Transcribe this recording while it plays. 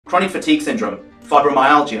chronic fatigue syndrome,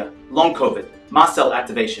 fibromyalgia, long COVID, mast cell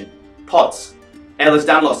activation, POTS,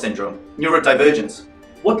 Ehlers-Danlos syndrome, neurodivergence.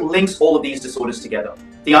 What links all of these disorders together?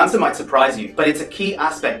 The answer might surprise you, but it's a key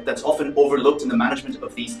aspect that's often overlooked in the management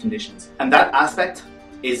of these conditions. And that aspect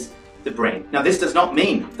is the brain. Now, this does not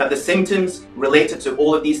mean that the symptoms related to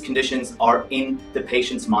all of these conditions are in the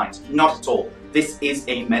patient's mind. Not at all. This is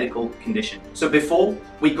a medical condition. So before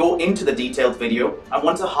we go into the detailed video, I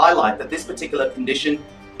want to highlight that this particular condition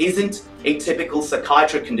isn't a typical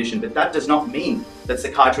psychiatric condition, but that does not mean that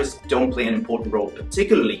psychiatrists don't play an important role,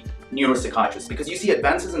 particularly neuropsychiatrists, because you see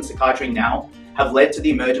advances in psychiatry now have led to the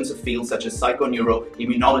emergence of fields such as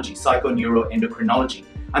psychoneuroimmunology, psychoneuroendocrinology.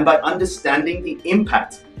 And by understanding the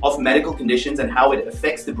impact of medical conditions and how it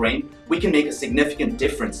affects the brain, we can make a significant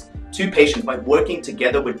difference to patients by working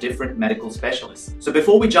together with different medical specialists. So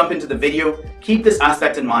before we jump into the video, keep this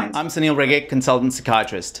aspect in mind. I'm Sanil Rege, consultant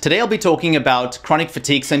psychiatrist. Today I'll be talking about chronic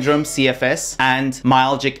fatigue syndrome, CFS, and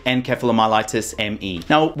myalgic encephalomyelitis, ME.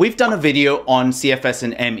 Now, we've done a video on CFS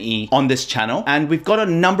and ME on this channel, and we've got a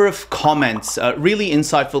number of comments, really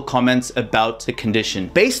insightful comments about the condition.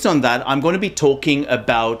 Based on that, I'm going to be talking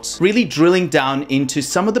about really drilling down into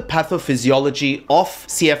some of the pathophysiology of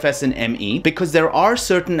CFS and ME, because there are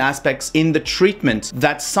certain aspects in the treatment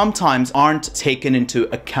that sometimes aren't taken into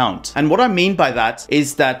account. And what I mean by that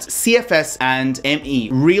is that CFS and ME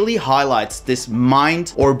really highlights this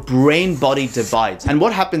mind or brain-body divide. And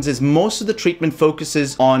what happens is most of the treatment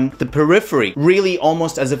focuses on the periphery, really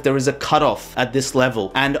almost as if there is a cutoff at this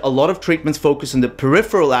level. And a lot of treatments focus on the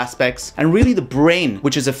peripheral aspects, and really the brain,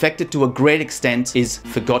 which is affected to a great extent, is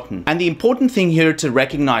forgotten. And the important thing here to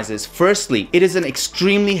recognize is, firstly, it is an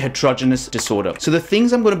extremely heterogeneous disorder. So the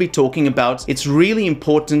things I'm going to be talking about, it's really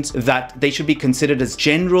important that they should be considered as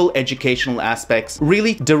general educational aspects,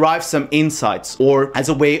 really derive some insights or as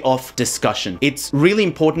a way of discussion. It's really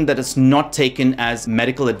important that it's not taken as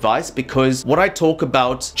medical advice, because what I talk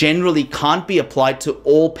about generally can't be applied to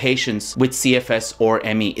all patients with CFS or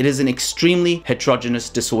ME. It is an extremely heterogeneous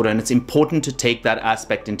disorder, and it's important to take that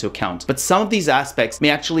aspect into account. But some of these aspects may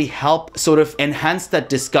actually help sort of enhance that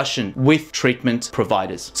discussion with treatment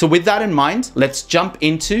providers. So with that in mind, let's jump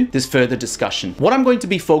into this further discussion. What I'm going to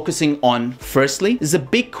be focusing on firstly is a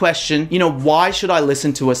big question, why should I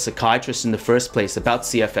listen to a psychiatrist in the first place about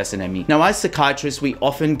CFS and ME? Now, as psychiatrists, we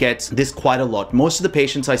often get this quite a lot. Most of the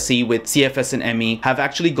patients I see with CFS and ME have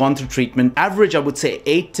actually gone through treatment, average, I would say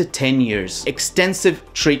 8 to 10 years, extensive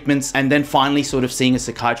treatments, and then finally sort of seeing a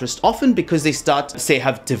psychiatrist, often because they start, say,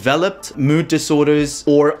 have developed mood disorders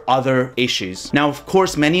or other issues. Now, of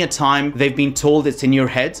course, many a time they've been told it's in your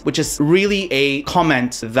head, which is really a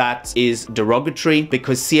comment that is derogatory,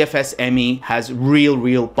 because CFS ME has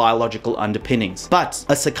real biological underpinnings. But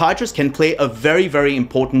a psychiatrist can play a very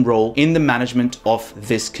important role in the management of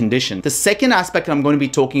this condition. The second aspect I'm going to be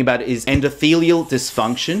talking about is endothelial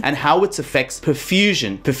dysfunction and how it affects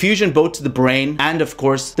perfusion both to the brain and of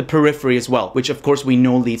course the periphery as well, which of course we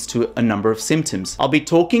know leads to a number of symptoms. I'll be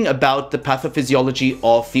talking about the pathophysiology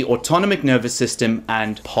of the autonomic nervous system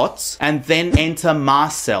and POTS, and then enter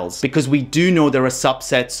mast cells, because we do know there are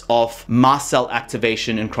subsets of mast cell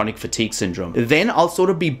activation in chronic fatigue syndrome. Then I'll sort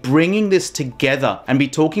of be bringing this together and be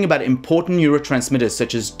talking about important neurotransmitters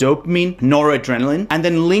such as dopamine, noradrenaline, and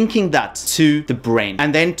then linking that to the brain,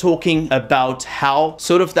 and then talking about how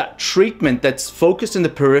sort of that treatment that's focused in the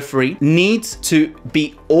periphery needs to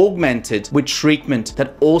be augmented with treatment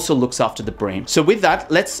that also looks after the brain. So with that,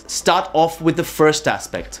 let's start off with the first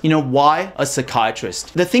aspect. Why a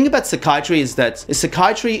psychiatrist? The thing about psychiatry is that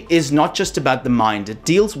psychiatry is not just about the mind, it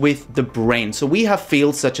deals with the brain. So we have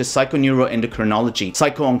fields such as psychoneuroendocrinology,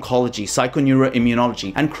 psycho-oncology,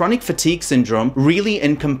 psychoneuroimmunology, and chronic fatigue syndrome really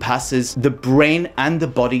encompasses the brain and the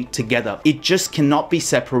body together. It just cannot be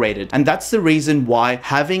separated. And that's the reason why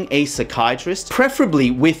having a psychiatrist,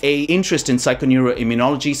 preferably with an interest in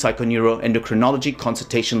psychoneuroimmunology, psychoneuroendocrinology,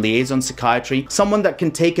 consultation liaison psychiatry, someone that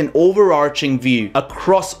can take an overarching view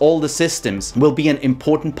across all the systems, will be an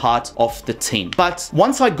important part of the team. But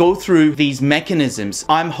once I go through these mechanisms,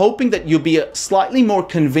 I'm hoping that you'll be slightly more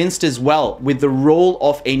convinced as well with the role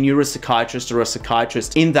of a neuropsychiatrist or a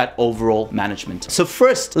psychiatrist in that overall management. So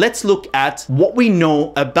first, let's look at what we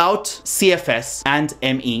know about CFS and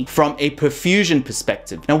ME from a perfusion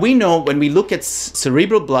perspective. Now, we know when we look at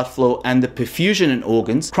cerebral blood flow and the perfusion in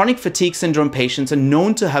organs, chronic fatigue syndrome patients are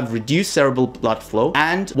known to have reduced cerebral blood flow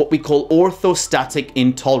and what we call orthostatic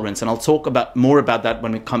intolerance. And I'll talk more about that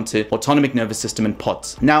when we come to autonomic nervous system and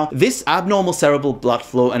POTS. Now, this abnormal cerebral blood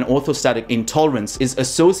flow and orthostatic intolerance is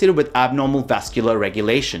associated with abnormal vascular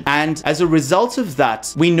regulation. And as a result of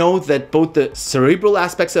that, we know that both the cerebral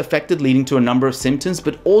aspects are affected, leading to a number of symptoms,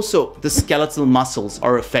 but also the skeletal muscles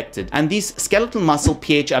are affected. And these skeletal muscle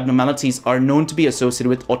pH abnormalities are known to be associated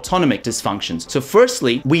with autonomic dysfunctions. So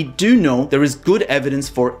firstly, we do know there is good evidence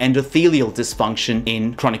for endothelial dysfunction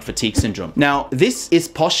in chronic fatigue syndrome. Now, this is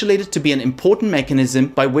postulated to be an important mechanism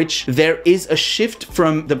by which there is a shift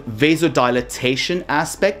from the vasodilatation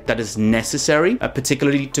aspect that is necessary,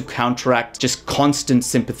 particularly to counteract just constant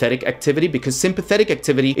sympathetic activity, because sympathetic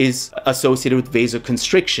activity is associated with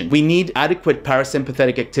vasoconstriction. We need adequate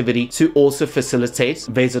parasympathetic activity to also facilitate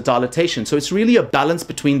vasodilatation. So it's really a balance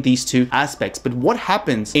between these two aspects. But what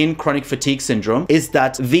happens in chronic fatigue syndrome is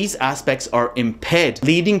that these aspects are impaired,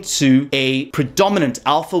 leading to a predominant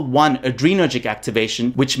alpha-1 adrenergic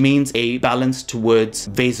activation, which means a balance towards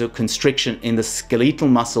vasoconstriction in the skeletal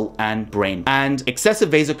muscle and brain. And excessive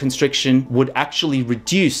vasoconstriction would actually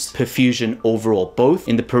reduce perfusion overall, both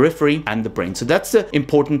in the periphery and the brain. So that's the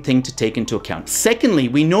important thing to take into account. Secondly,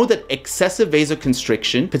 we know that excessive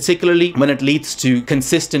vasoconstriction, particularly when it leads to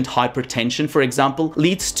consistent hypertension, for example,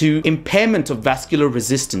 leads to impairment of vascular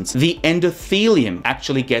resistance. The endothelium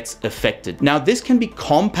actually gets affected. Now, this can be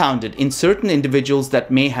compounded in certain individuals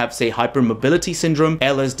that may have, say, hypermobility syndrome,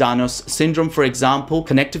 Ehlers-Danlos syndrome, for example,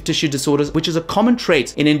 connective tissue disorders, which is a common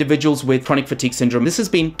trait in individuals with chronic fatigue syndrome. This has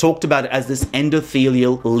been talked about as this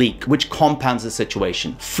endothelial leak, which compounds the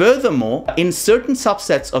situation. Furthermore, in certain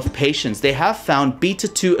subsets of patients, they have found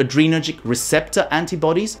beta-2 adrenergic receptor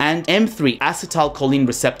antibodies and M3 acetylcholine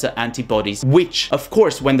receptor antibodies, which, of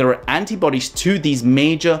course, when there are antibodies to these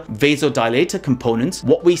major vasodilator components,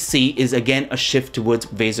 what we see is again a shift towards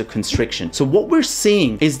vasoconstriction. So what we're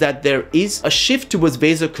seeing is that there is a shift towards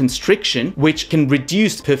vasoconstriction, which can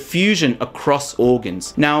reduce perfusion across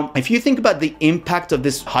organs. Now, if you think about the impact of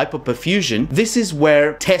this hypoperfusion, this is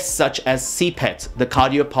where tests such as CPET, the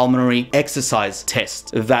cardiopulmonary exercise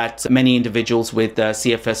test that many individuals with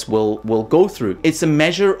CFS will go through. It's a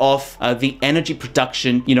measure of the energy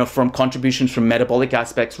production, from contributions from metabolic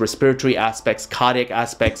aspects, respiratory aspects, cardiac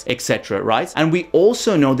aspects, etc., right? And we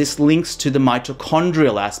also know this links to the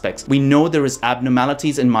mitochondrial aspects. We know there is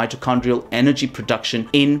abnormalities in mitochondrial energy production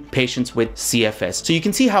in patients with CFS. So you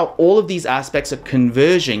can see how all of these aspects are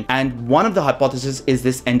converging, and one of the hypotheses is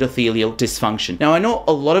this endothelial dysfunction. Now, I know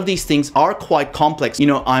a lot of these things are quite complex.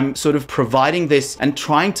 I'm sort of providing this and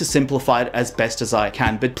trying to simplify it as best as I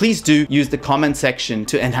can, but please do use the comment section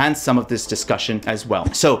to enhance some of this discussion as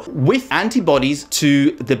well. So with antibodies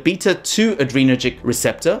to the beta-2 adrenergic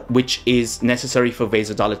receptor, which is necessary for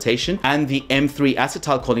vasodilatation, and the M3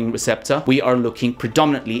 acetylcholine receptor, we are looking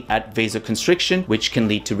predominantly at vasoconstriction, which can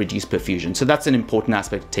lead to reduced perfusion. So that's an important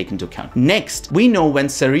aspect to take into account. Next, we know when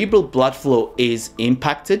cerebral blood flow is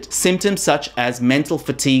impacted, symptoms such as mental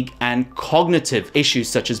fatigue and cognitive issues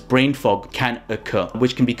such as brain fog can occur,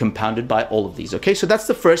 which can be compounded by all of these. Okay, so that's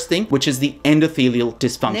the first thing, which is the endothelial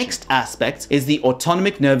dysfunction. Next aspect is the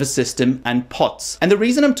autonomic nervous system and POTS. And the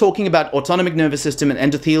reason I'm talking about autonomic nervous system and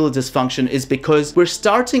endothelial dysfunction is because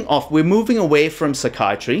we're moving away from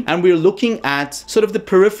psychiatry and we're looking at sort of the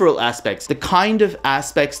peripheral aspects, the kind of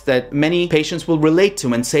aspects that many patients will relate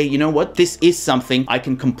to and say, you know what, this is something I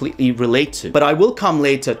can completely relate to. But I will come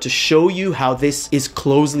later to show you how this is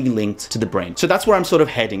closely linked to the brain. So that's where I'm sort of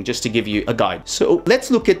heading, just to give you a guide. So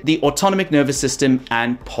let's look at the autonomic nervous system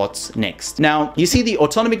and POTS next. Now, you see the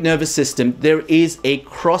autonomic nervous system, there is a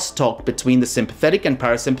crosstalk between the sympathetic and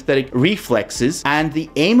parasympathetic reflexes, and the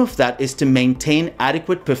aim of that is to maintain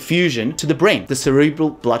adequate perfusion to the brain, the cerebral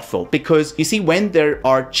blood flow. Because you see, when there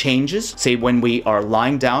are changes, say when we are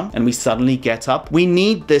lying down and we suddenly get up, we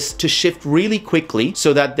need this to shift really quickly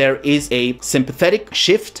so that there is a sympathetic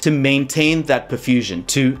shift to maintain that perfusion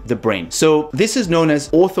to the brain. So this is known as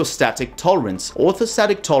orthostatic tolerance.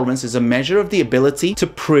 Orthostatic tolerance is a measure of the ability to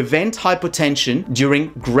prevent hypotension during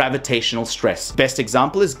gravitational stress. Best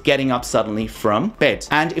example is getting up suddenly from bed.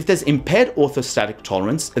 And if there's impaired orthostatic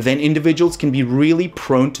tolerance, then individuals can be really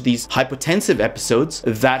prone to these hypotensive episodes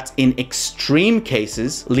that in extreme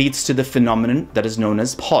cases leads to the phenomenon that is known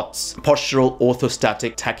as POTS, postural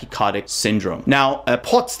orthostatic tachycardic syndrome. Now,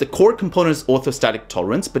 POTS, the core component is orthostatic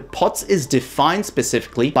tolerance, but POTS is defined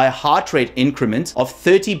specifically by a heart rate increment of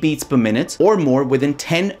 30 beats per minute or more within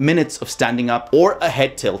 10 minutes of standing up, or a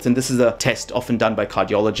head tilt. And this is a test often done by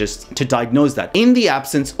cardiologists to diagnose that in the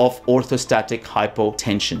absence of orthostatic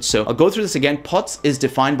hypotension. So I'll go through this again. POTS is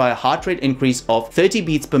defined by a heart rate increase of 30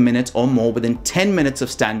 beats per minute or more within 10 minutes of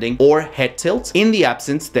standing, or head tilt in the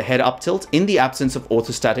absence, the head up tilt, in the absence of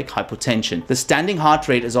orthostatic hypotension. The standing heart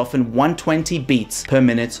rate is often 120 beats per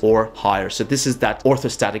minute or or higher. So this is that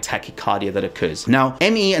orthostatic tachycardia that occurs. Now,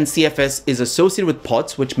 ME and CFS is associated with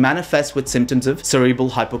POTS, which manifests with symptoms of cerebral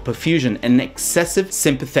hypoperfusion and excessive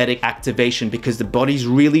sympathetic activation because the body's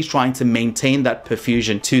really trying to maintain that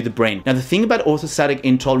perfusion to the brain. Now, the thing about orthostatic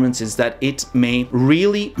intolerance is that it may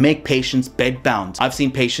really make patients bedbound. I've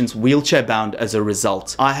seen patients wheelchair bound as a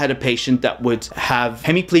result. I had a patient that would have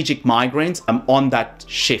hemiplegic migraines on that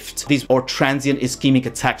shift. These are transient ischemic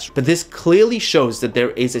attacks, but this clearly shows that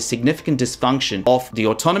there is a significant dysfunction of the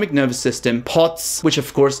autonomic nervous system, POTS, which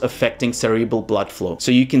of course affecting cerebral blood flow.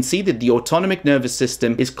 So you can see that the autonomic nervous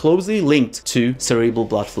system is closely linked to cerebral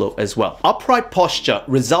blood flow as well. Upright posture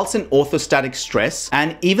results in orthostatic stress,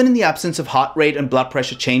 and even in the absence of heart rate and blood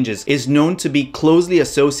pressure changes, is known to be closely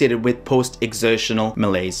associated with post-exertional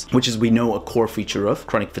malaise, which is, we know, a core feature of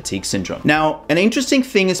chronic fatigue syndrome. Now, an interesting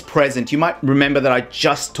thing is present. You might remember that I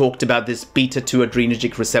just talked about this beta-2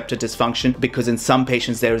 adrenergic receptor dysfunction because in some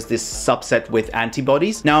patients there is this subset with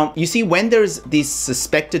antibodies. Now, you see, when there's this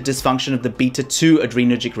suspected dysfunction of the beta-2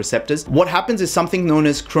 adrenergic receptors, what happens is something known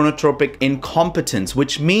as chronotropic incompetence,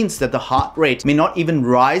 which means that the heart rate may not even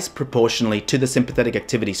rise proportionally to the sympathetic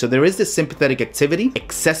activity. So there is this sympathetic activity,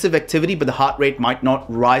 excessive activity, but the heart rate might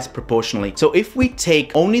not rise proportionally. So if we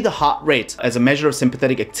take only the heart rate as a measure of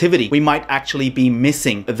sympathetic activity, we might actually be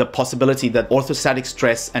missing the possibility that orthostatic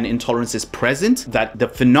stress and intolerance is present, that the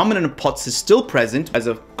phenomenon of POTS is still present as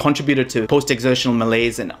a contributor to post-exertional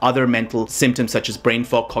malaise and other mental symptoms such as brain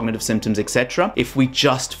fog, cognitive symptoms, etc., if we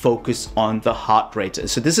just focus on the heart rate.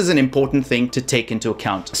 So this is an important thing to take into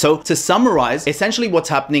account. So to summarize, essentially what's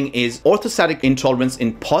happening is orthostatic intolerance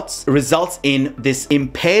in POTS results in this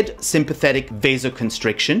impaired sympathetic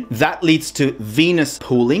vasoconstriction. That leads to venous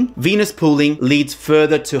pooling. Venous pooling leads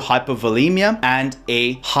further to hypovolemia and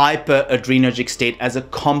a hyperadrenergic state as a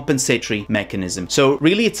compensatory mechanism. So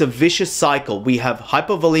really it's a vicious cycle. We have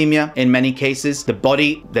hypovolemia in many cases. The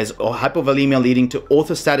body, there's hypovolemia leading to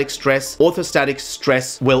orthostatic stress. Orthostatic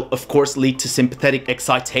stress will of course lead to sympathetic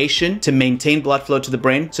excitation to maintain blood flow to the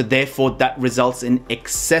brain. So therefore that results in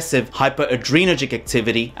excessive hyperadrenergic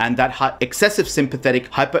activity, and that excessive sympathetic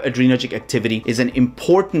hyperadrenergic activity is an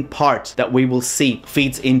important part that we will see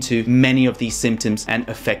feeds into many of these symptoms and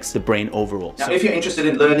affects the brain overall. Now, if you're interested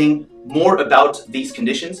in learning more about these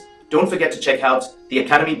conditions, don't forget to check out the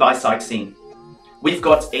Academy by Psych-Scene. We've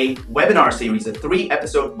got a webinar series, a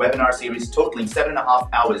 3-episode webinar series totaling 7.5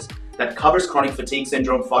 hours that covers chronic fatigue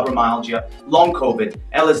syndrome, fibromyalgia, long COVID,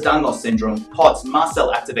 Ehlers-Danlos syndrome, POTS, mast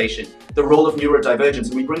cell activation, the role of neurodivergence,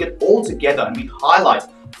 and we bring it all together and we highlight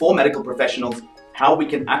for medical professionals how we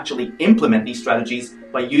can actually implement these strategies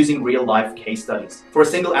by using real-life case studies. For a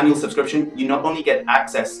single annual subscription, you not only get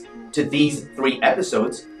access to these 3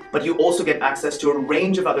 episodes, but you also get access to a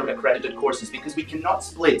range of other accredited courses, because we cannot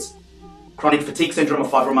split chronic fatigue syndrome or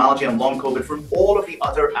fibromyalgia and long COVID from all of the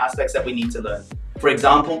other aspects that we need to learn. For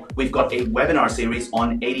example, we've got a webinar series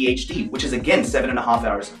on ADHD, which is again 7.5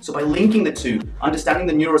 hours. So by linking the two, understanding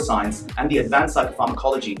the neuroscience and the advanced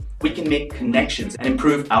psychopharmacology, we can make connections and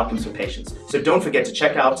improve outcomes for patients. So don't forget to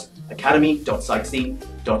check out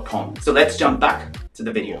academy.psychscene.com. So let's jump back to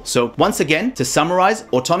the video. So once again, to summarize,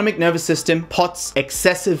 autonomic nervous system, POTS,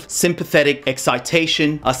 excessive sympathetic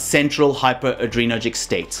excitation, a central hyperadrenergic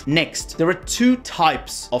state. Next, there are 2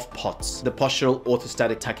 types of POTS, the postural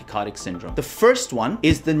orthostatic tachycardic syndrome. The first one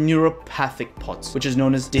is the neuropathic POTS, which is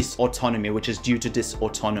known as dysautonomia, which is due to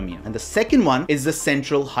dysautonomia. And the second one is the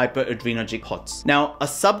central hyperadrenergic POTS. Now, a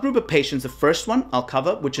subgroup of patients, the first one I'll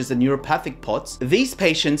cover, which is the neuropathic POTS. These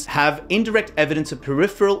patients have indirect evidence of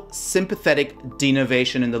peripheral sympathetic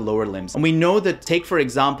denervation in the lower limbs. And we know that, take for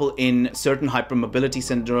example, in certain hypermobility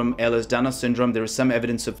syndrome, Ehlers-Danlos syndrome, there is some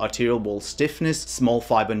evidence of arterial wall stiffness, small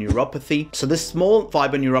fiber neuropathy. So this small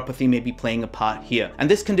fiber neuropathy may be playing a part here. And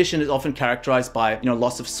this condition is often characterized by,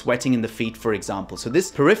 loss of sweating in the feet, for example. So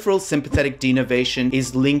this peripheral sympathetic denervation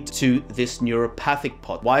is linked to this neuropathic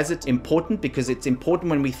POTS. Why is it important? Because it's important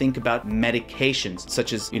when we think about medications,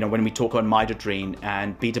 such as, when we talk on midodrine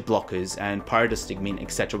and beta blockers and pyridostigmine,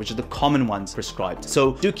 etc., which are the common ones prescribed.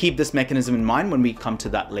 So do keep this mechanism in mind when we come to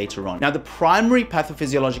that later on. Now, the primary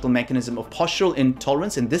pathophysiological mechanism of postural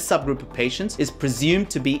intolerance in this subgroup of patients is presumed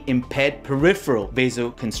to be impaired peripheral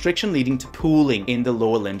vasoconstriction, leading to pooling in the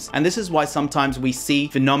lower limbs. And this is why sometimes we see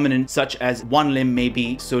phenomenon such as one limb may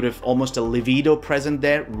be sort of almost a livido present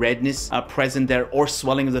there, redness present there, or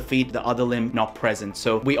swelling of the feet, the other limb not present.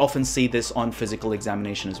 So we often see this on physical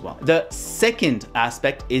examination as well. The second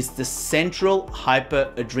aspect is the central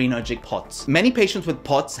hyperadrenergic POTS. Many patients with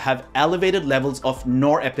POTS have elevated levels of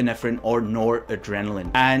norepinephrine or noradrenaline.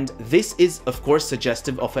 And this is, of course,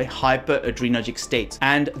 suggestive of a hyperadrenergic state.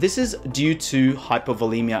 And this is due to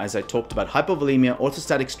hypovolemia, as I talked about. Hypovolemia,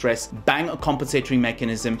 orthostatic stress, bang a compensatory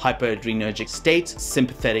mechanism, hyperadrenergic state,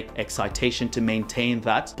 sympathetic excitation to maintain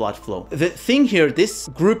that blood flow. The thing here, this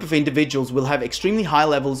group of individuals will have extremely high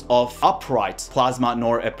levels of upright plasma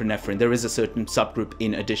norepinephrine. There is a certain subgroup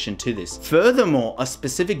in addition to this. Furthermore, a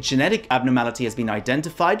specific genetic abnormality has been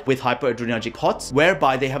identified with hyperadrenergic POTS,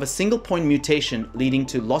 whereby they have a single point mutation leading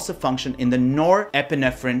to loss of function in the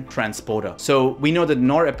norepinephrine transporter. So we know that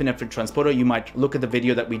norepinephrine transporter, you might look at the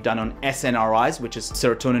video that we've done on SNRIs, which is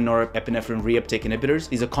serotonin norepinephrine reuptake inhibitors.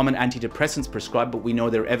 These are common antidepressants prescribed, but we know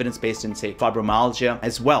they're evidence-based in, say, fibromyalgia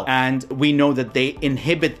as well. And we know that they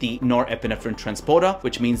inhibit the norepinephrine transporter,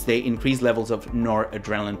 which means they increase levels of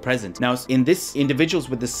noradrenaline present. Now, in this individuals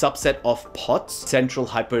with the subset of POTS, central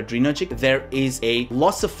hyperadrenergic, there is a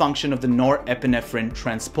loss of function of the norepinephrine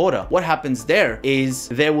transporter. What happens there is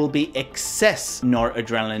there will be excess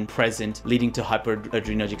noradrenaline present, leading to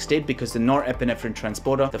hyperadrenergic state, because the norepinephrine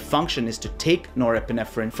transporter, the function is to take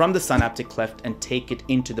norepinephrine from the synaptic cleft and take it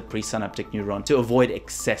into the presynaptic neuron to avoid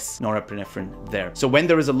excess norepinephrine there. So when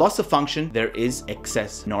there is a loss of function, there is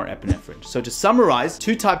excess norepinephrine. So to summarize,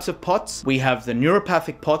 two types of POTS. We have the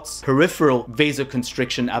neuropathic POTS, peripheral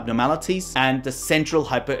vasoconstriction abnormalities, and the central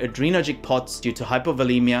hyperadrenergic POTS due to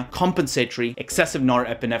hypovolemia, compensatory, excessive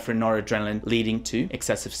norepinephrine, noradrenaline, leading to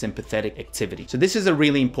excessive sympathetic activity. So this is a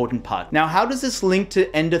really important part. Now, how does this link to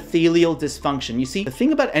endothelial dysfunction? You see, the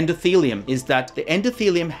thing about endothelium is that the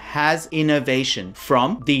endothelium has innervation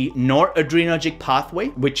from the noradrenergic pathway,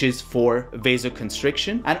 which is for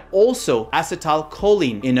vasoconstriction, and also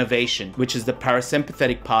acetylcholine innervation, which is the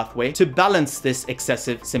parasympathetic pathway, to balance this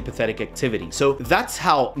excessive sympathetic activity. So that's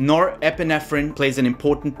how norepinephrine plays an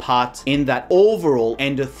important part in that overall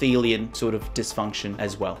endothelial sort of dysfunction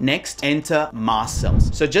as well. Next, enter mast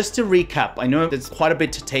cells. So just to recap, I know there's quite a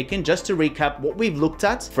bit to take in. Just to recap what we've looked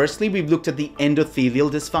at. Firstly, we've looked at the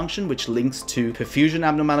endothelial dysfunction, which links to perfusion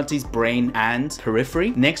abnormalities, brain and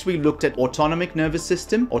periphery. Next, we looked at autonomic nervous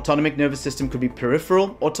system. Autonomic nervous system could be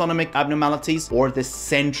peripheral autonomic abnormalities or the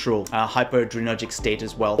central hyperadrenergic state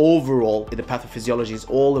as well. Overall, the pathophysiology is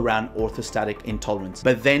all around orthostatic intolerance.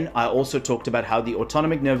 But then I also talked about how the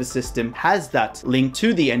autonomic nervous system has that link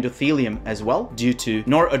to the endothelium as well, due to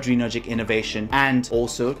noradrenergic innervation and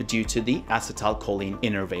also due to the acetylcholine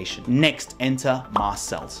innervation. Next, enter mast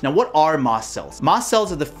cells. Now, what are mast cells? Mast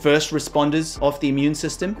cells are the first responders of the immune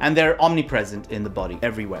system, and they're omnipresent in the body,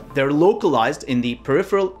 everywhere. They're localized in the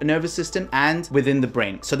peripheral nervous system and within the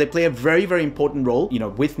brain. So they play a very, very important role,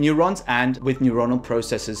 with neurons and with neuronal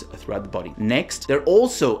processes throughout the body. Next, they're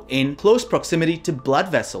also in close proximity to blood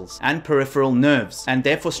vessels and peripheral nerves, and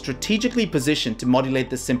therefore strategically positioned to modulate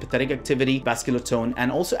the sympathetic activity, vascular tone,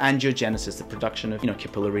 and also angiogenesis, the production of,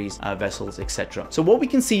 capillaries, vessels, etc. So what we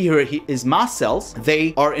can see here is mast cells.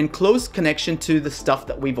 They are in close connection to the stuff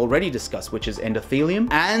that we've already discussed, which is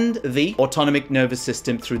endothelium and the autonomic nervous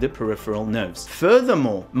system through the peripheral nerves.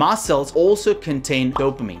 Furthermore, mast cells also contain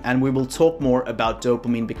dopamine, and we will talk more about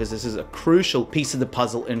dopamine because this is a crucial piece of the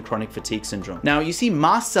puzzle in chronic fatigue syndrome. Now, you see,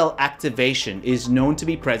 mast cell activation is known to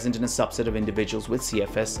be present in a subset of individuals with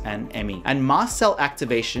CFS and ME. And mast cell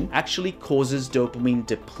activation actually causes dopamine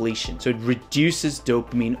depletion. So it reduces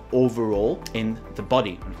dopamine overall in the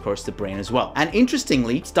body, and of course the brain as well. And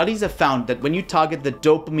interestingly, studies have found that when you target the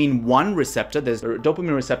dopamine 1 receptor, there's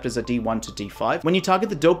dopamine receptors are D1 to D5. When you target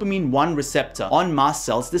the dopamine 1 receptor on mast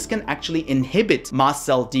cells, this can actually inhibit mast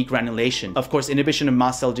cell degranulation. Of course, inhibition of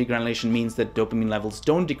mast cell degranulation means that dopamine levels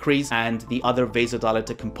don't decrease and the other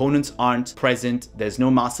vasodilator components aren't present. There's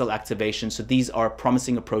no mast cell activation. So these are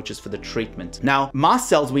promising approaches for the treatment. Now, mast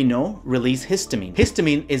cells, we know, release histamine.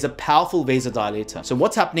 Histamine is a powerful vasodilator. So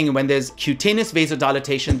what's happening when there's cutaneous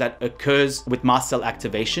vasodilatation that occurs with mast cell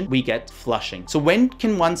activation? We get flushing. So when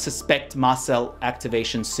can one suspect mast cell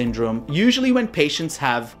activation syndrome? Usually when patients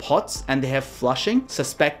have POTS and they have flushing,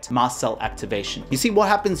 suspect mast cell activation. You see, what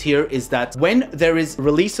happens here is that when there is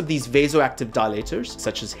release of these vasoactive dilators,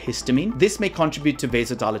 such as histamine, this may contribute to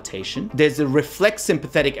vasodilatation. There's a reflex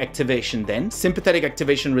sympathetic activation then, sympathetic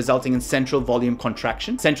activation resulting in central volume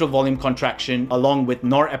contraction along with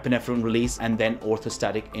norepinephrine release, and then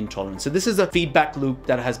orthostatic intolerance. So this is a feedback loop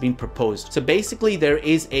that has been proposed. So basically there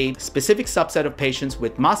is a specific subset of patients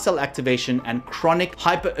with mast cell activation and chronic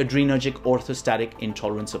hyperadrenergic orthostatic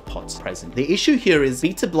intolerance of POTS present. The issue here is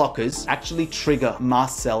beta blockers actually trigger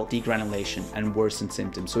mast cell degranulation and worsen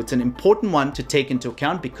symptoms. So it's an important one to take into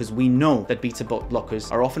account because we know that beta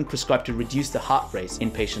blockers are often prescribed to reduce the heart rate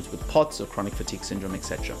in patients with POTS or chronic fatigue syndrome,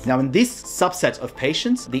 etc. Now, in this subset of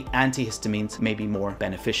patients, the antihistamines may be more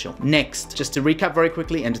beneficial. Next, just to recap very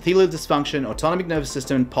quickly, endothelial dysfunction, autonomic nervous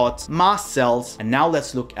system, POTS, mast cells, and now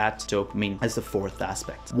let's look at dopamine as the fourth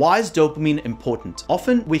aspect. Why is dopamine important?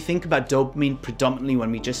 Often we think about dopamine predominantly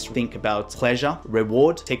when we just think about pleasure,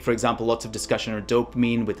 reward. Take, for example, lots of discussion on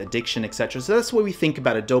dopamine with addiction, etc. So that's where we think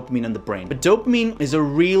about a dopamine in the brain. But dopamine is a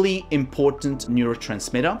really important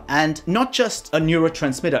neurotransmitter, and not just a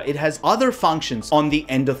neurotransmitter, it has other functions on the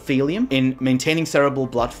endothelium in maintaining cerebral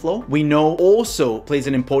blood flow. We know also plays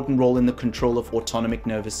an important role in the control of autonomic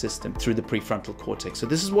nervous system through the prefrontal cortex. So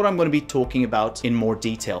this is what I'm going to be talking about in more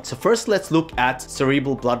detail. So first, let's look at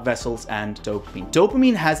cerebral blood vessels and dopamine.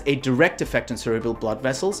 Dopamine has a direct effect on cerebral blood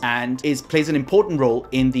vessels and plays an important role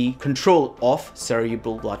in the control of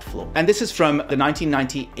cerebral blood flow. And this is from the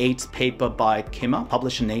 1998 paper by Kimmer,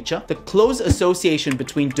 published in Nature. The close association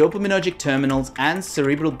between dopaminergic terminals and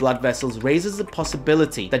cerebral blood vessels raises the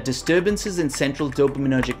possibility that disturbances in central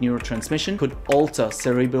dopaminergic neurotransmission could alter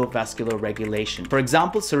cerebrovascular regulation. For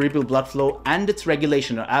example, cerebral blood flow and its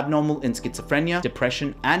regulation are abnormal in schizophrenia,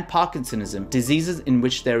 depression, and Parkinsonism, diseases in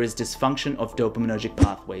which there is dysfunction of dopaminergic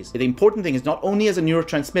pathways. The important thing is not only as a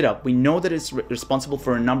neurotransmitter, we know that it's responsible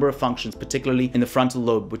for a number of functions, particularly in the frontal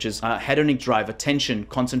lobe, which is hedonic drive, attention,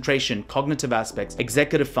 concentration, cognitive aspects,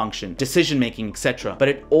 executive function, decision-making, etc. But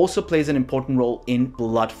it also plays an important role in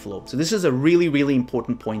blood flow. So this is a really, really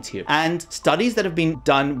important point here. And studies that have been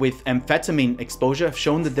done with amphetamine exposure have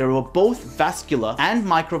shown that there were both vascular and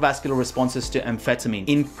microvascular responses to amphetamine,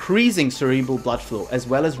 increasing cerebral blood flow, as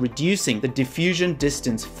well as reducing the diffusion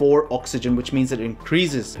distance for oxygen, which means that it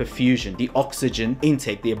increases perfusion, the oxygen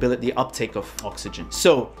intake, the uptake of oxygen.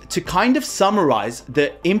 So to kind of summarize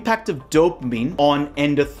the impact of dopamine on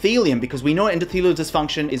endothelium, because we know endothelial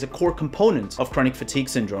dysfunction is a core component of chronic fatigue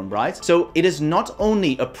syndrome, right? So it is not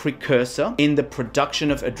only a precursor in the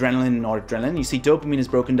production of adrenaline and noradrenaline. You see, dopamine is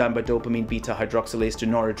broken down by dopamine beta hydroxylase to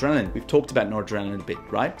noradrenaline. We've talked about noradrenaline a bit,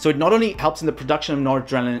 right? So it not only helps in the production of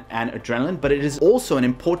noradrenaline and adrenaline, but it is also an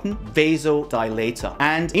important vasodilator.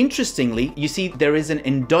 And interestingly, you see there is an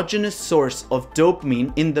endogenous source of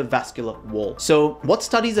dopamine in the vascular wall. So what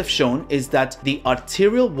studies have shown is that the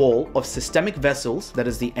arterial wall of systemic vessels, that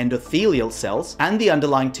is the endothelial cells, and the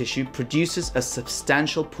underlying tissue produces a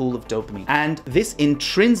substantial pool of dopamine. And this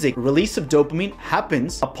intrinsic release of dopamine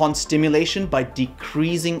happens upon stimulation by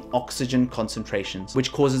decreasing oxygen concentrations,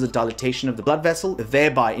 which causes a dilatation of the blood vessel,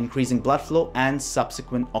 thereby increasing blood flow and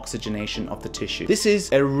subsequent oxygenation of the tissue. This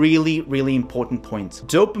is a really, really important point.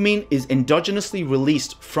 Dopamine is endogenously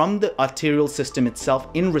released from the arterial system itself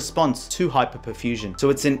in response to hyperperfusion. So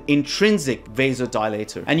it's an intrinsic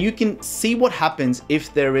vasodilator. And you can see what happens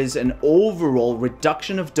if there is an overall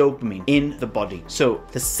reduction of dopamine in the body. So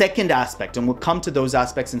the second aspect, and we'll come to those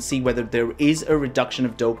aspects and see whether there is a reduction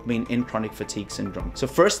of dopamine in chronic fatigue syndrome. So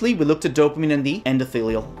firstly, we looked at dopamine and the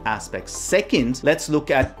endothelial aspects. Second, let's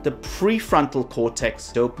look at the prefrontal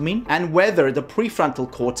cortex dopamine and whether the prefrontal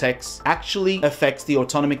cortex actually affects the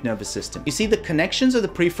autonomic nervous system. You see, the connections of the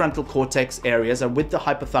prefrontal cortex areas are with the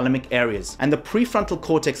hypothalamic areas, and the prefrontal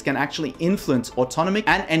cortex can actually influence autonomic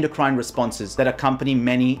and endocrine responses that accompany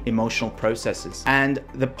many emotional processes. And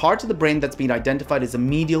the part of the brain that's been identified is the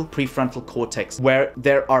medial prefrontal cortex, where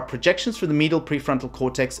there are projections for the medial prefrontal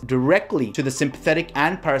cortex directly to the sympathetic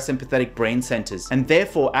and parasympathetic brain centers. And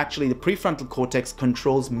therefore, actually, the prefrontal cortex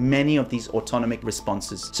controls many of these autonomic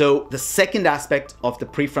responses. So the second aspect of the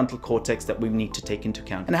prefrontal cortex that we need to take into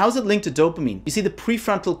account. And how is it linked to dopamine? You see, the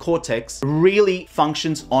prefrontal cortex really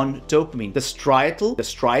functions on dopamine. The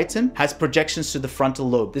striatum has projections to the frontal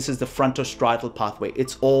lobe. This is the frontostriatal pathway.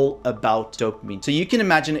 It's all about dopamine. So you can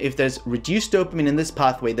imagine if there's reduced dopamine in this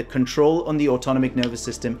pathway, the control on the autonomic nervous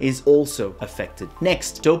system is also affected.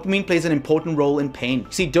 Next, dopamine plays an important role in pain.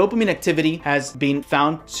 You see, dopamine activity has been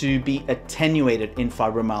found to be attenuated in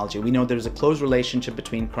fibromyalgia. We know there's a close relationship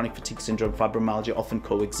between chronic fatigue syndrome and fibromyalgia, often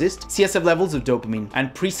coexist. CSF levels of dopamine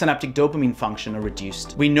and presynaptic dopamine function are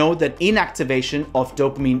reduced. We know that inactivation of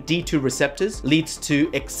dopamine D2 receptors leads to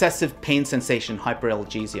excessive pain sensation,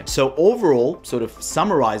 hyperalgesia. So overall, sort of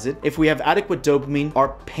summarize it, if we have adequate dopamine,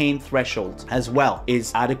 our pain threshold as well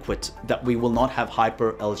is adequate, that we will not have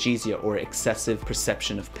hyperalgesia or excessive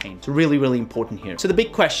perception of pain. So really, really important here. So the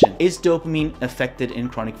big question, is dopamine affected in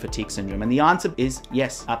chronic fatigue syndrome? And the answer is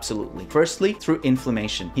yes, absolutely. Firstly, through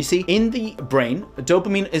inflammation. You see, in the brain,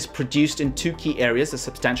 dopamine is produced in two key areas, the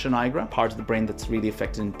substantia nigra, part of the brain that's really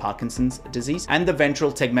affected in Parkinson's disease, and the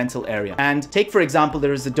ventral tegmental area. And take, for example,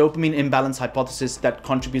 there is the dopamine imbalance hypothesis that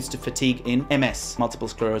contributes to fatigue in MS, multiple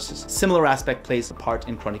sclerosis. Similar aspect plays a part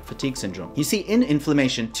in chronic fatigue syndrome. You see, in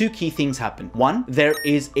inflammation, two key things happen. One, there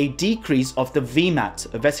is a decrease of the the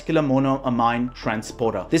VMAT, a vesicular monoamine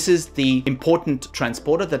transporter. This is the important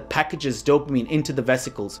transporter that packages dopamine into the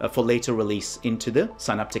vesicles for later release into the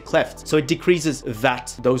synaptic cleft. So it decreases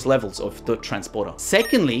those levels of the transporter.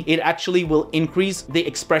 Secondly, it actually will increase the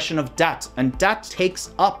expression of DAT, and DAT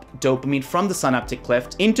takes up dopamine from the synaptic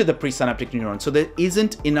cleft into the presynaptic neuron. So there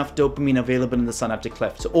isn't enough dopamine available in the synaptic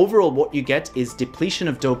cleft. So overall, what you get is depletion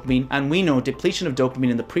of dopamine, and we know depletion of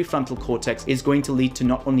dopamine in the prefrontal cortex is going to lead to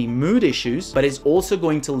not only mood issues, but is also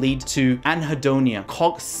going to lead to anhedonia,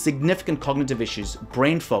 significant cognitive issues,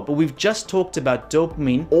 brain fog. But we've just talked about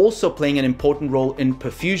dopamine also playing an important role in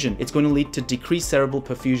perfusion. It's going to lead to decreased cerebral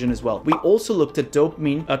perfusion as well. We also looked at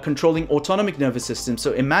dopamine controlling autonomic nervous system.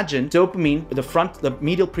 So imagine dopamine, the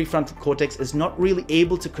medial prefrontal cortex is not really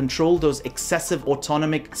able to control those excessive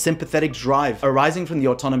autonomic sympathetic drive arising from the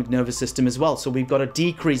autonomic nervous system as well. So we've got a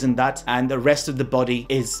decrease in that, and the rest of the body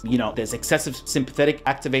is, there's excessive sympathetic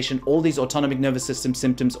activation, all these autonomic nervous system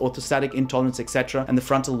symptoms, orthostatic, intolerance, etc. And the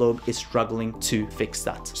frontal lobe is struggling to fix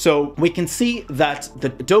that. So we can see that the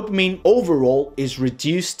dopamine overall is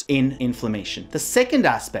reduced in inflammation. The second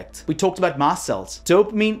aspect, we talked about mast cells.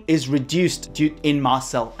 Dopamine is reduced in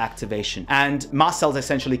mast cell activation, and mast cells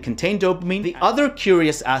essentially contain dopamine. The other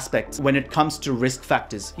curious aspect when it comes to risk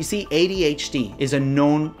factors, you see ADHD is a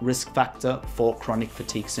known risk factor for chronic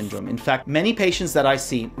fatigue syndrome. In fact, many patients that I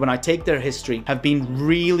see when I take their history have been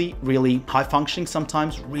really, really high functioning,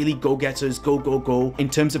 sometimes really go-getters, go. In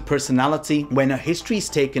terms of personality, when a history is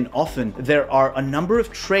taken, often there are a number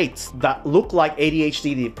of traits that look like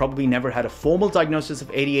ADHD. They've probably never had a formal diagnosis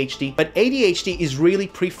of ADHD, but ADHD is really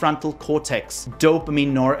prefrontal cortex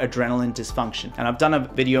dopamine noradrenaline dysfunction. And I've done a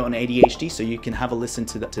video on ADHD, so you can have a listen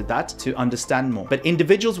to that to understand more. But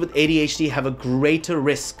individuals with ADHD have a greater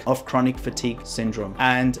risk of chronic fatigue syndrome,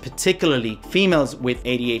 and particularly females with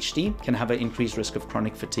ADHD can have an increased risk of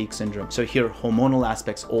chronic fatigue syndrome. So here hormonal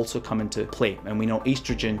aspects also come into play, and we know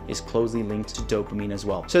estrogen is closely linked to dopamine as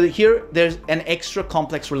well. So here there's an extra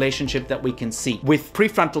complex relationship that we can see with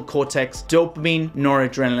prefrontal cortex, dopamine,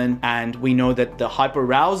 noradrenaline, and we know that the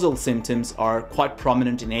hyperarousal symptoms are quite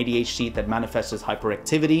prominent in ADHD that manifests as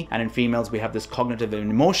hyperactivity, and in females we have this cognitive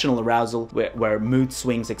and emotional arousal where mood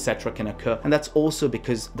swings, etc. can occur, and that's also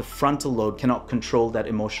because the frontal lobe cannot control that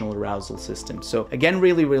emotional arousal system. So again,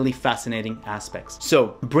 really, really fascinating aspects.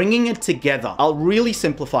 So bringing it together, I'll really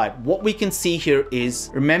simplify it. What we can see here is,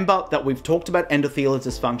 remember that we've talked about endothelial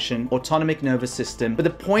dysfunction, autonomic nervous system, but the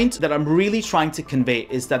point that I'm really trying to convey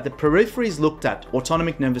is that the periphery is looked at,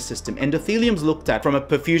 autonomic nervous system, endothelium is looked at from a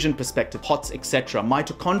perfusion perspective, POTS, etc.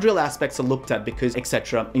 Mitochondrial aspects are looked at because,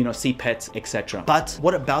 etc., CPETs, etc. But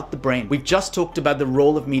what about the brain? We've just talked about the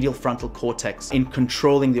role of medial frontal cortex in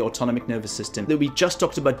controlling the autonomic nervous system. We just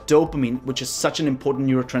talked about dopamine, which is such an important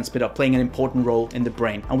neurotransmitter, playing an important role in the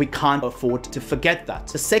brain, and we can't afford to forget that.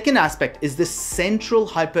 The second aspect is the central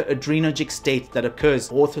hyperadrenergic state that occurs,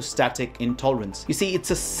 orthostatic intolerance. You see,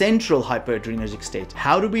 it's a central hyperadrenergic state.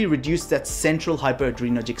 How do we reduce that central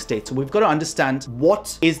hyperadrenergic state? So we've got to understand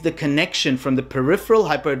what is the connection from the peripheral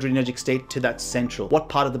hyperadrenergic state to that central. What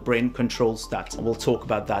part of the brain controls that? And we'll talk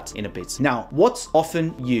about that in a bit. Now, what's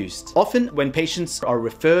often used? Often when patients are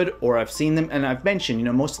referred, or I've seen them, and I've mentioned,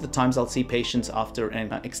 most of the times I'll see patients after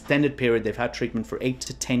an extended period, they've had treatment for 8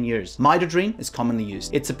 to 10 years. Midodrine is commonly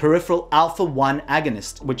used. It's a peripheral alpha-1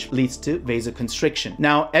 agonist, which leads to vasoconstriction.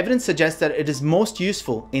 Now, evidence suggests that it is most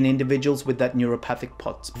useful in individuals with that neuropathic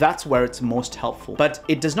POTS. That's where it's most helpful, but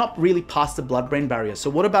it does not really pass the blood-brain barrier. So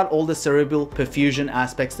what about all the cerebral perfusion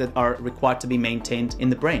aspects that are required to be maintained in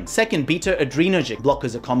the brain? Second, beta-adrenergic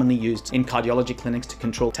blockers are commonly used in cardiology clinics to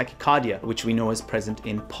control tachycardia, which we know is present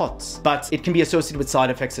in POTS. But it can be associated with side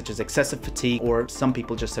effects such as excessive fatigue, or some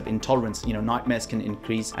people just have intolerance. Nightmares can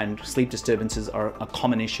increase, and sleep disturbances are a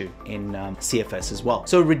common issue in CFS as well.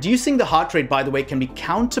 So reducing the heart rate, by the way, can be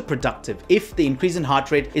counterproductive if the increase in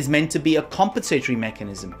heart rate is meant to be a compensatory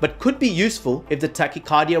mechanism, but could be useful if the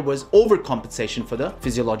tachycardia was overcompensation for the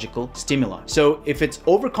physiological stimuli. So if it's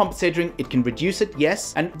overcompensating, it can reduce it,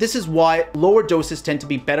 yes, and this is why lower doses tend to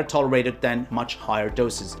be better tolerated than much higher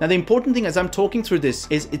doses. Now, the important thing as I'm talking through this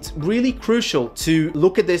is it's really crucial to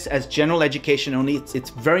look at this as general education only. It's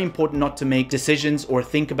very important not to make decisions or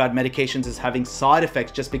think about medications as having side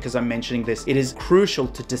effects just because I'm mentioning this. It is crucial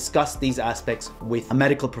to discuss these aspects with a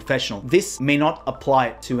medical professional. This may not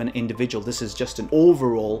apply to an individual. This is just an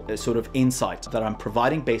overall sort of insight that I'm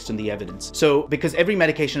providing based on the evidence. So because every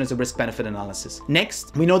medication has a risk-benefit analysis.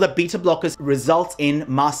 Next, we know that beta blockers result in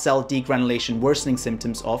mast cell degranulation, worsening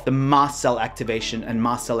symptoms of the mast cell activation and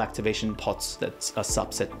mast cell activation POTS. That's a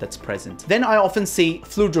subset that's present. Then I often see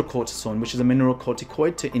fludrocortisone, which is a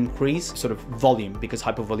mineralocorticoid to increase sort of volume, because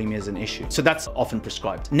hypovolemic hypovolemia is an issue. So that's often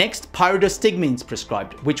prescribed. Next, pyridostigmine is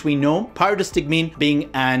prescribed, which we know pyridostigmine being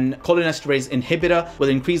an cholinesterase inhibitor with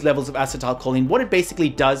increased levels of acetylcholine. What it basically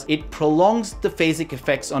does, it prolongs the phasic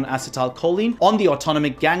effects on acetylcholine on the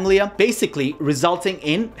autonomic ganglia, basically resulting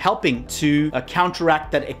in helping to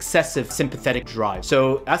counteract that excessive sympathetic drive.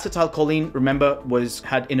 So acetylcholine, remember,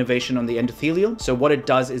 had innervation on the endothelial. So what it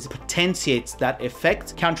does is potentiates that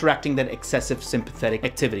effect, counteracting that excessive sympathetic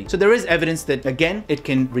activity. So there is evidence that, again, it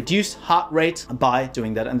can reduce heart rate by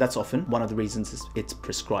doing that, and that's often one of the reasons it's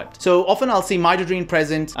prescribed. So often I'll see midodrine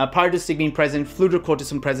present, pyridostigmine present,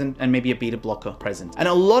 fludrocortisone present, and maybe a beta blocker present. And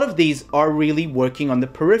a lot of these are really working on the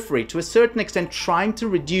periphery, to a certain extent trying to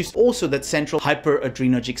reduce also that central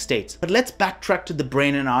hyperadrenergic state. But let's backtrack to the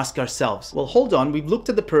brain and ask ourselves, well, hold on, we've looked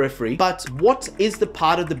at the periphery, but what is the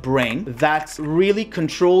part of the brain that really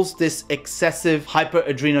controls this excessive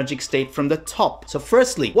hyperadrenergic state from the top? So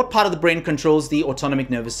firstly, what part of the brain controls the autonomic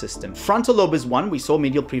nervous system? Frontal lobe is one, we saw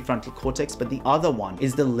medial prefrontal cortex, but the other one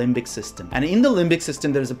is the limbic system. And in the limbic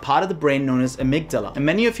system, there's a part of the brain known as amygdala. And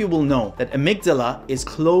many of you will know that amygdala is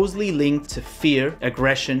closely linked to fear,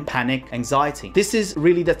 aggression, panic, anxiety. This is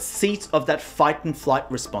really that seat of that fight and flight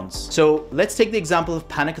response. So let's take the example of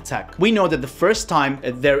panic attack. We know that the first time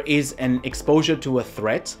there is an exposure to a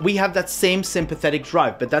threat, we have that same sympathetic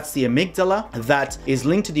drive, but that's the amygdala that is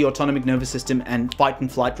linked to the autonomic nervous system and fight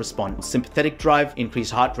and flight response. Sympathetic drive,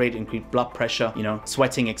 increased heart rate, increased blood pressure,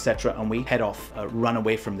 sweating, etc. And we head off, run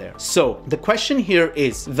away from there. So the question here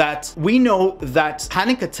is that we know that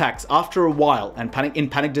panic attacks after a while and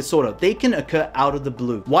panic disorder, they can occur out of the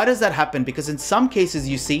blue. Why does that happen? Because in some cases,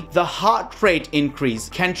 you see, the heart rate increase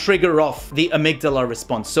can trigger off the amygdala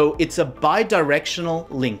response. So it's a bidirectional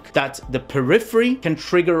link that the periphery can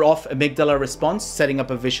trigger off amygdala response, setting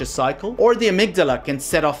up a vicious cycle, or the amygdala can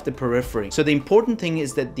set off the periphery. So the important thing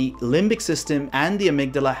is that the limbic system and the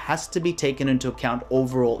amygdala has to be taken into account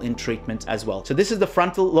overall in treatment as well. So this is the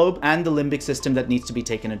frontal lobe and the limbic system that needs to be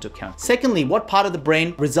taken into account. Secondly, what part of the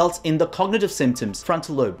brain results in the cognitive symptoms?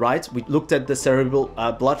 Frontal lobe, right? We looked at the cerebral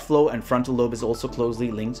blood flow, and frontal lobe is also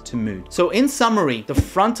closely linked to mood. So in summary, the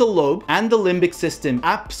frontal lobe and the limbic system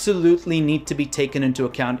absolutely need to be taken into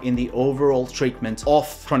account in the overall treatment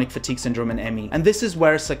of chronic fatigue syndrome and ME. And this is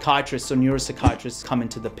where psychiatrists or neuropsychiatrists come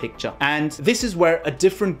into the picture. And this is where a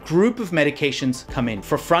different group of medications come in.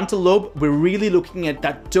 For frontal lobe, we're really looking at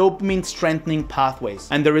that dopamine strengthening pathways.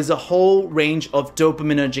 And there is a whole range of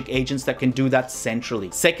dopaminergic agents that can do that centrally.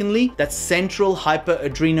 Secondly, that central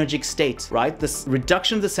hyperadrenergic state, right? This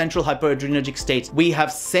reduction of the central hyperadrenergic state. We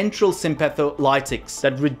have central sympatholytics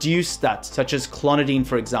that reduce that, such as clonidine,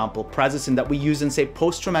 for example, prazosin, that we use in, say,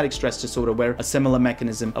 post-traumatic stress disorder, where a similar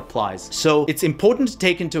mechanism applies. So it's important to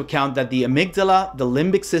take into account that the amygdala, the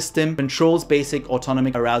limbic system, controls basic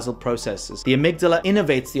autonomic arousal processes. The amygdala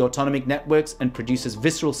innervates the autonomic networks and produces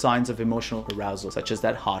visceral signs of emotional arousal, such as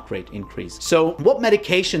that heart rate increase. So what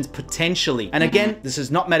medications potentially, and again, this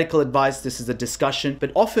is not medical advice, this is a discussion,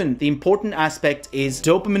 but often the important aspect is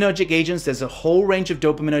dopaminergic agents. There's a whole range of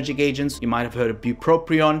dopaminergic agents. You might have heard of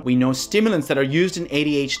bupropion. We know stimulants that are used in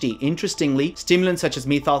ADHD. Interestingly, stimulants such as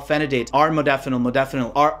methylphenidate,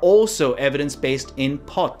 modafinil are also evidence-based in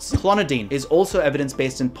POTS. Clonidine is also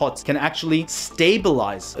evidence-based in POTS, can actually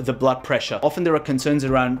stabilize the blood pressure. Often there are concerns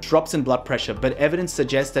around drops in blood pressure, but evidence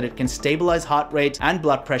suggests that it can stabilize heart rate and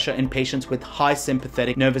blood pressure in patients with high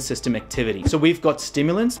sympathetic nervous system activity. So we've got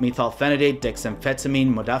stimulants, methylphenidate,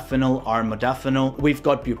 dexamphetamine, modafinil, modafinil. We've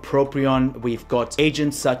got bupropion. We've got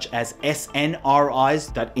agents such as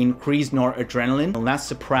SNRIs that increase noradrenaline,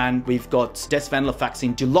 milnacipran. We've got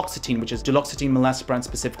desvenlafaxine, duloxetine, which is duloxetine milnacipran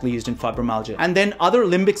specifically used in fibromyalgia. And then other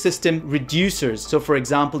limbic system reducers. So for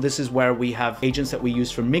example, this is where we have agents that we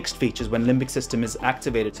use for mixed features when limbic system is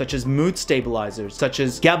activated, such as mood stabilizers, such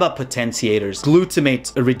as GABA potentiators,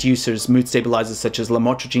 glutamate reducers, mood stabilizers such as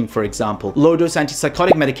lamotrigine, for example, low-dose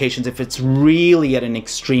antipsychotic medications if it's really at an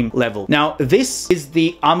extreme level. Now, this is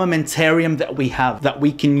the armamentarium that we have that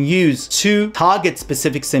we can use to target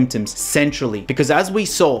specific symptoms centrally, because as we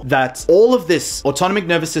saw that all of this autonomic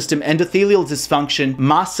nervous system, endothelial dysfunction,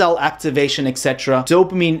 mast cell activation, etc.,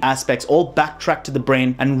 dopamine aspects all backtrack to the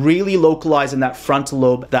brain and really localize in that frontal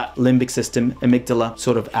lobe, that limbic system, amygdala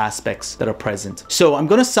sort of aspects that are present. So I'm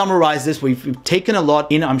going to summarize this. We've taken a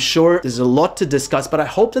lot in. I'm sure there's a lot to discuss, but I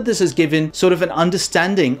hope that this has given sort of an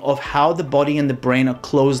understanding of how the body and the brain are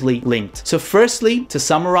closely linked. So firstly, to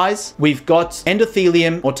summarize, we've got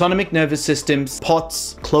endothelium, autonomic nervous systems,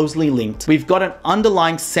 POTS, closely linked. We've got an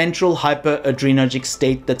underlying central hyperadrenergic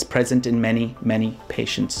state that's present in many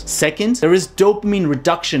patients. Second, there is dopamine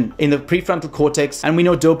reduction in the prefrontal cortex, and we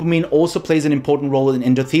know dopamine also plays an important role in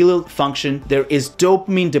endothelial function, depletion. There is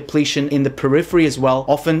dopamine depletion in the periphery as well,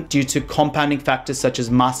 often due to compounding factors such as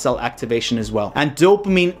mast cell activation as well. And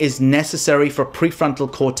dopamine is necessary for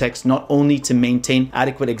prefrontal cortex, not only to maintain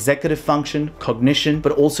adequate executive function, cognition,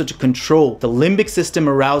 but also to control the limbic system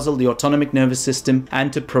arousal, the autonomic nervous system,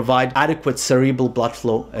 and to provide adequate cerebral blood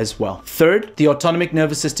flow as well. Third, the autonomic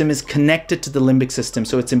nervous system is connected to the limbic system,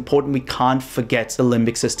 so it's important we can't forget the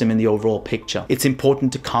limbic system in the overall picture. It's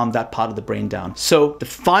important to calm that part of the brain down. So the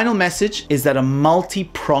final message is that a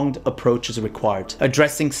multi-pronged approach is required,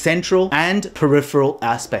 addressing central and peripheral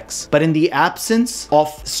aspects. But in the absence of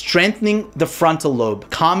strengthening the frontal lobe,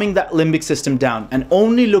 calming that limbic system down, and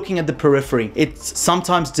only looking at the periphery, it's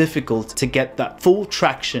sometimes difficult to get that full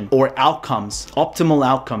traction or outcomes, optimal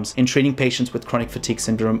outcomes in treating patients with chronic fatigue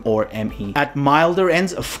syndrome or ME. At milder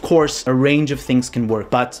ends, of course, a range of things can work.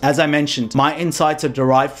 But as I mentioned, my insights are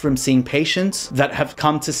derived from seeing patients that have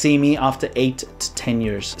come to see me after 8 to 10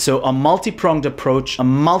 years. So a multi-pronged approach, a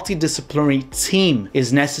multidisciplinary team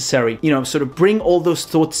is necessary, sort of bring all those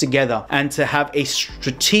thoughts together and to have a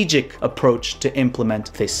strategic approach to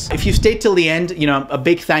implement this. If you stayed till the end, a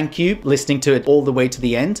big thank you listening to it all the way to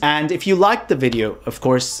the end. And if you liked the video, of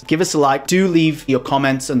course, give us a like. Do leave your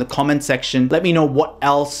comments in the comment section. Let me know what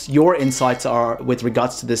else your insights are with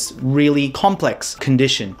regards to this really complex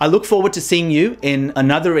condition. I look forward to seeing you in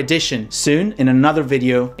another edition soon, in another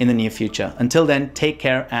video in the near future. Until then, take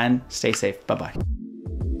care and stay safe. Bye-bye.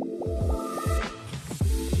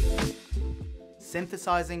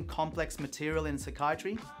 Synthesizing complex material in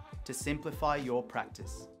psychiatry to simplify your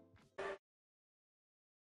practice.